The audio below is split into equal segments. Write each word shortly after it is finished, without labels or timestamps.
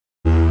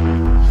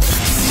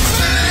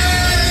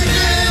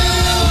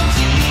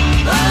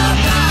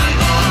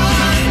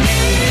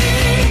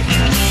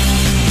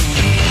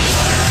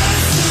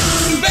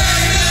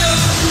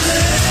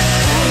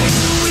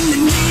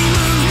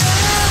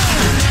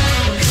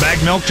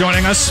Baggedmilk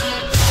joining us.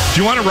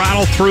 Do you want to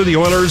rattle through the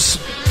Oilers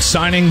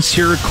signings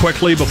here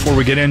quickly before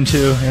we get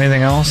into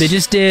anything else? They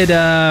just did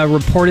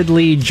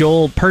reportedly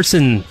Joel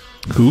Persson.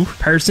 Who?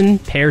 Persson.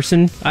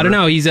 I don't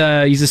know. He's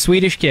a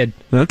Swedish kid.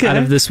 Okay. Out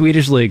of the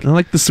Swedish league. I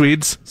like the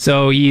Swedes.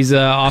 So he's an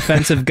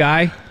offensive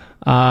guy.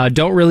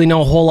 Don't really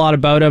know a whole lot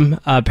about him.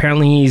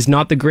 Apparently he's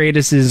not the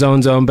greatest in his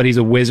own zone, but he's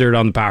a wizard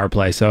on the power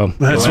play. So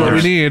That's what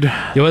we need.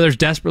 The Oilers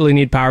desperately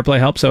need power play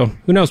help, so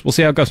who knows? We'll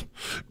see how it goes.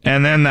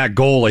 And then that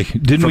goalie.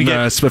 Didn't we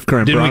get Swift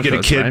Current Didn't Broncos, we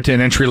get a kid right? to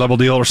an entry-level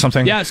deal or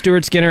something? Yeah,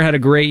 Stuart Skinner had a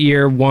great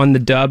year, won the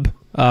dub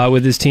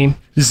with his team.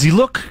 Does he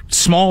look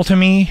small to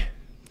me?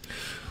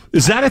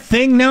 Is that a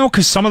thing now?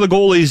 Because some of the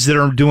goalies that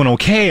are doing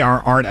okay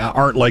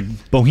aren't like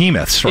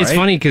behemoths, right? It's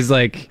funny because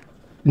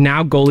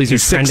now goalies are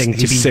trending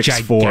to be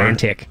 6'4",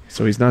 gigantic.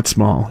 so he's not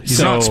small. He's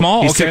not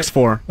small? He's Okay.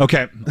 6'4".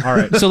 Okay, all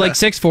right. So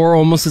 6'4"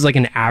 almost is like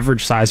an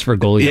average size for a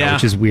goalie, now, Yeah.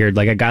 which is weird.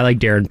 Like a guy like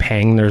Darren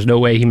Pang, there's no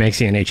way he makes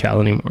the NHL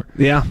anymore.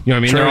 Yeah. You know what I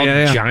mean? True, They're all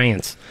yeah.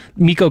 giants.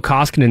 Mikko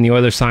Koskinen, the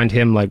Oilers signed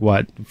him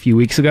a few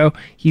weeks ago.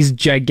 He's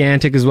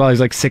gigantic as well. He's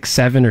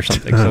 6'7" or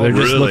something. So they're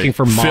just really? looking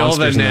for Fill monsters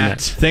the in the net.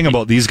 net. Thing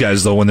about these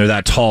guys, though, when they're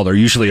that tall, they're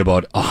usually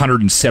about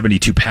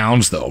 172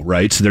 pounds, though,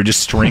 right? So they're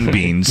just string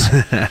beans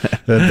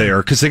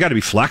there because they got to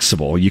be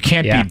flexible. You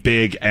can't Yeah. be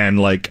big and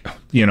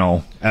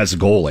as a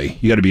goalie,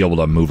 you got to be able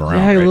to move around.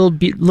 Yeah, right?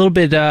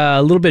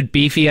 a little bit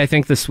beefy. I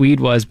think the Swede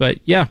was, but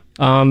yeah.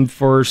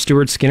 For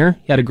Stuart Skinner,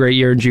 he had a great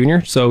year in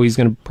junior, so he's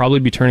going to probably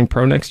be turning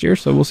pro next year.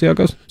 So we'll see how it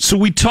goes. So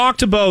we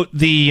talked about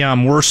the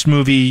worst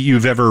movie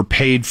you've ever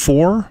paid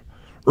for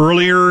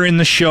earlier in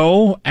the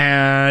show.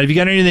 Have you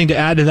got anything to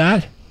add to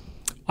that?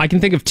 I can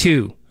think of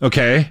two.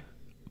 Okay.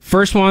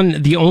 First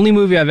one, the only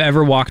movie I've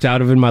ever walked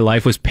out of in my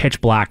life was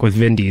Pitch Black with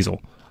Vin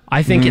Diesel.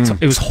 I think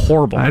it was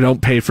horrible. I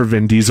don't pay for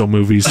Vin Diesel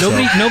movies.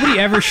 Nobody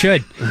ever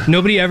should.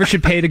 Nobody ever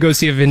should pay to go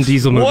see a Vin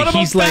Diesel movie. What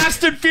about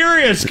Fast and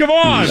Furious? Come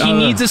on. He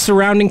needs a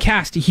surrounding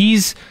cast.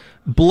 He's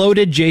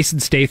bloated Jason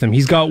Statham.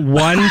 He's got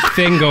one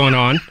thing going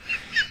on,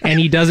 and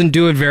he doesn't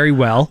do it very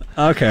well.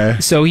 Okay.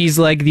 So he's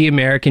like the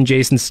American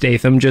Jason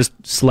Statham, just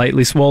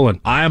slightly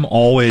swollen. I'm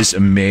always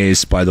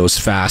amazed by those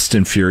Fast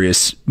and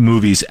Furious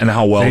movies and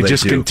how well they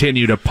just do.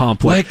 continue to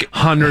pump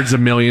hundreds of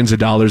millions of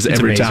dollars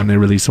every amazing. time they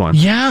release one.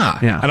 Yeah.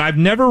 Yeah. And I've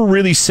never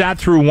really sat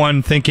through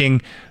one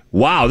thinking,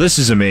 wow, this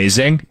is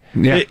amazing.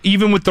 Yeah.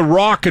 Even with The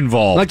Rock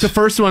involved. Like the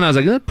first one, I was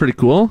like, that's pretty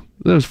cool.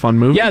 That was a fun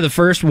movie. Yeah, the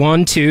first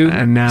 1, 2,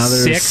 And now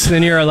there's 6,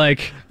 then you're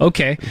like,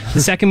 okay. The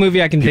second movie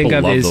I can People think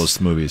of love is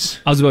those movies.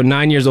 I was about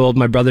 9 years old.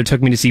 My brother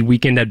took me to see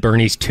Weekend at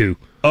Bernie's 2.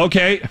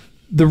 Okay.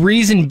 The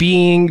reason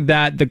being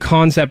that the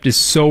concept is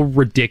so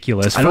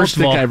ridiculous. I don't First of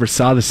think all, I ever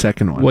saw the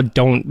second one. well,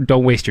 don't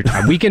waste your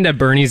time. Weekend at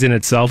Bernie's in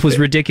itself was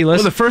ridiculous.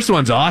 Well, the first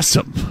one's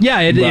awesome. Yeah,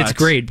 it's But-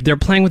 great. They're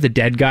playing with a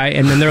dead guy,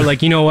 and then they're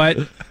like, you know what?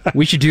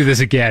 We should do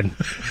this again.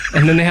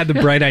 And then they had the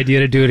bright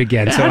idea to do it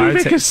again. So How do I you would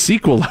make say, a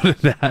sequel out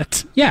of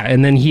that? yeah,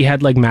 and then he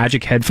had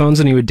magic headphones,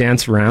 and he would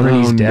dance around, and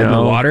he's dead in the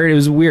no. water. It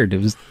was weird. It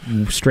was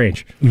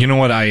strange. You know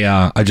what?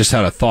 I just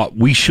had a thought.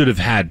 We should have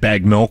had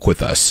Baggedmilk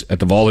with us at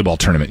the volleyball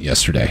tournament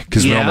yesterday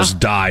because we Yeah? almost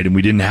died and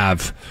we didn't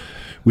have.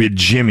 We had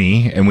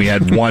Jimmy and we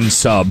had one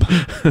sub.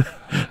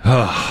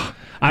 I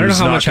don't know was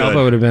how not much help good.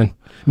 I would have been.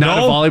 Not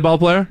No? a volleyball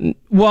player?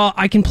 Well,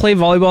 I can play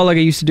volleyball like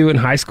I used to do it in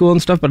high school and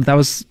stuff, but that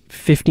was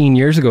 15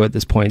 years ago at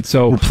this point.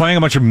 So We're playing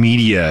a bunch of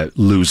media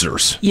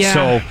losers. Yeah.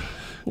 So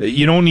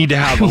you don't need to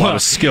have a lot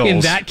of skills.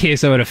 in that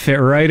case, I would have fit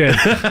right in. A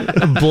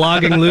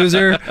blogging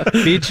loser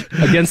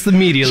against the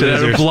media Should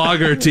have a losers.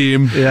 blogger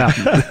team. Yeah.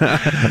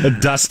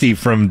 Dusty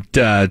from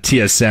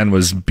TSN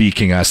was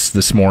beaking us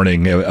this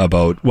morning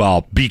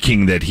about,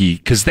 beaking that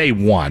because they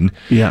won.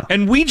 Yeah.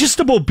 And we just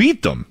about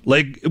beat them.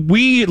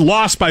 We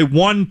lost by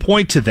 1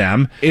 point to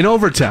them. In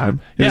overtime.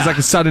 It Yeah. was like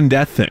a sudden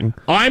death thing.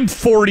 I'm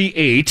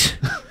 48.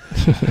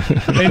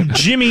 And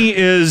Jimmy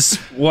is,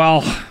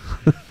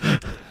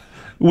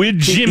 with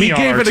Jimmy He on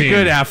gave our it a team.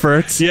 good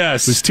effort.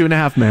 Yes. It was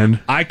 2.5 men.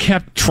 I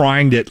kept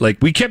trying to,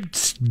 we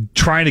kept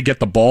trying to get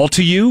the ball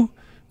to you.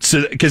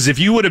 So, because if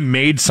you would have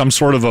made some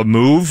sort of a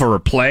move or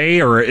a play,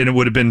 and it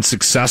would have been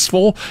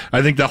successful,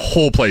 I think the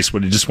whole place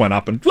would have just went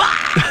up and.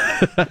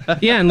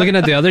 Yeah, and looking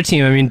at the other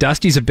team, I mean,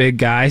 Dusty's a big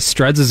guy.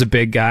 Struds is a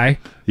big guy.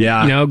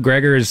 Yeah.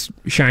 Gregor is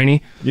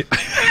shiny.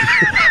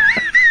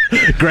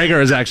 Gregor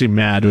was actually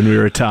mad when we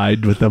were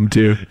tied with them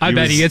too. I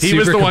bet he gets He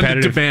was super the one that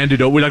competitive.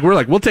 demanded. We're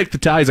like, we'll take the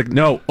tie. He's like,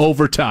 no,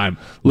 overtime.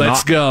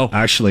 Let's go.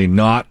 Actually,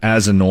 not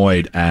as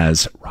annoyed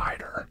as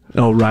Ryder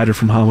Oh, Ryder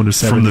from Hot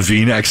 107. from the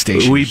V-neck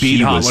station. We beat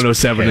He Hot was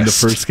 107 in the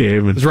pissed. first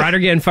game. Is Ryder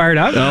getting fired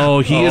up? Oh,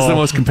 he is the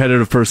most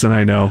competitive person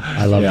I know.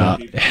 I love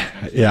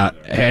that. Yeah,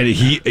 and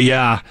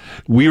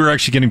we were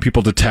actually getting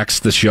people to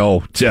text the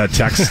show,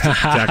 text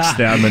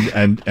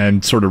them,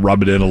 and sort of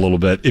rub it in a little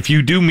bit. If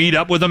you do meet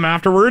up with him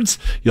afterwards,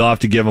 you'll have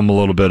to give him a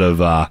little bit of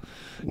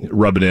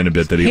rub it in a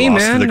bit that he Hey, lost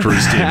man. to the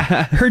Cruz team.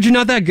 Heard you're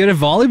not that good at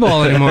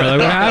volleyball anymore.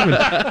 What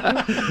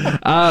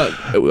happened?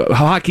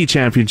 Hockey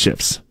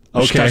championships.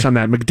 We should Okay. touch on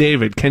that.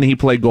 McDavid, can he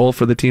play goal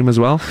for the team as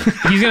well?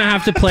 He's going to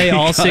have to play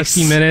all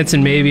 60 minutes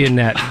and maybe a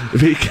net.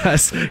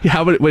 Because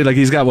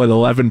he's got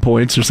 11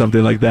 points or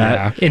something like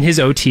that. In his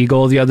OT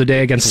goal the other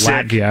day against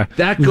Sick. Latvia.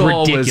 That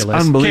goal Ridiculous.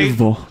 was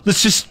unbelievable. Okay,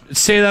 let's just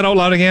say that out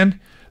loud again.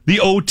 The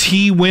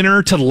OT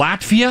winner to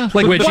Latvia?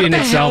 Like, Which what in the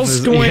itself hell's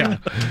is going?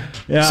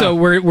 Yeah. So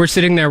we're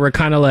sitting there, we're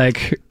kind of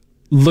like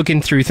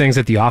looking through things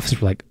at the office.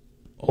 We're like,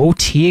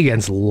 OT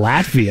against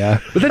Latvia?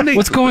 But then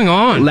What's going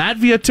on?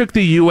 Latvia took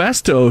the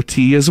U.S. to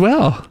OT as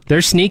well.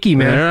 They're sneaky,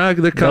 man.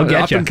 They're They'll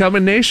get up ya. and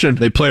coming nation.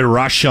 They play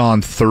Russia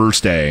on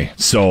Thursday,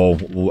 so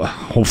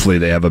hopefully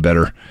they have a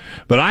better.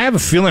 But I have a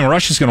feeling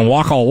Russia's going to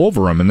walk all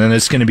over them, and then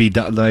it's going to be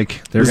they're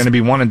going to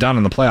be one and done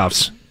in the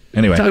playoffs.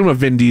 Anyway, Talking about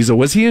Vin Diesel,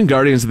 was he in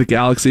Guardians of the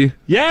Galaxy?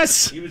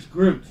 yes,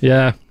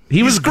 Yeah.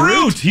 He was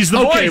Groot. He's the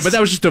okay, voice. but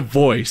that was just a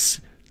voice.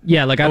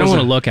 Yeah, like I don't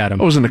want to look at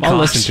him. I was in a I'll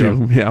listen to him.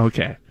 costume. Yeah,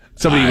 okay.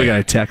 Somebody we got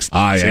a text.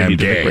 I saying am he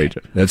did a gay. great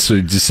job. That's what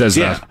it just says.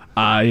 Yeah, That.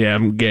 I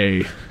am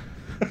gay.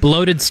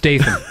 Bloated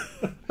Statham.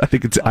 I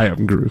think it's I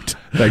am Groot.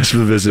 Thanks for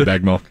the visit,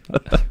 Baggedmilk.